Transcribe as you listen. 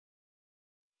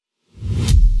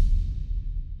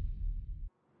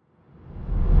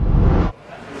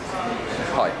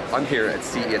I'm here at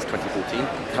CES 2014 to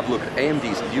have a look at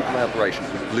AMD's new collaboration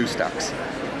with Bluestacks.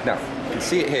 Now, you can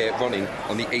see it here running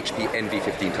on the HP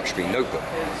NV15 touchscreen notebook,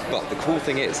 but the cool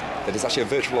thing is that it's actually a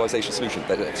virtualization solution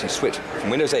that lets you switch from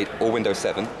Windows 8 or Windows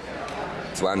 7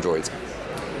 to Android.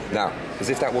 Now, as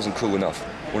if that wasn't cool enough,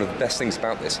 one of the best things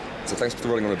about this is that thanks to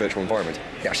running on a virtual environment,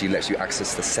 it actually lets you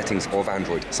access the settings of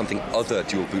Android, something other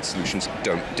dual boot solutions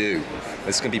don't do.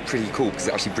 This is going to be pretty cool because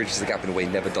it actually bridges the gap in a way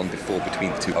never done before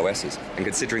between the two OSs. And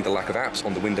considering the lack of apps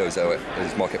on the Windows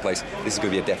OS marketplace, this is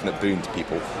going to be a definite boon to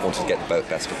people wanting to get the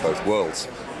best of both worlds.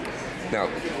 Now,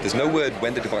 there's no word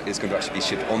when the device is going to actually be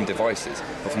shipped on devices,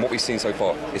 but from what we've seen so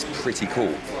far, it's pretty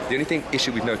cool. The only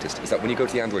issue we've noticed is that when you go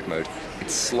to the Android mode,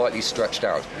 it's slightly stretched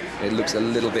out, and it looks a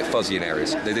little bit fuzzy in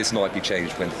areas. This might be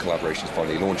changed when the collaboration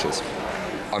finally launches.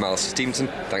 I'm Alastair Stevenson,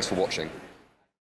 thanks for watching.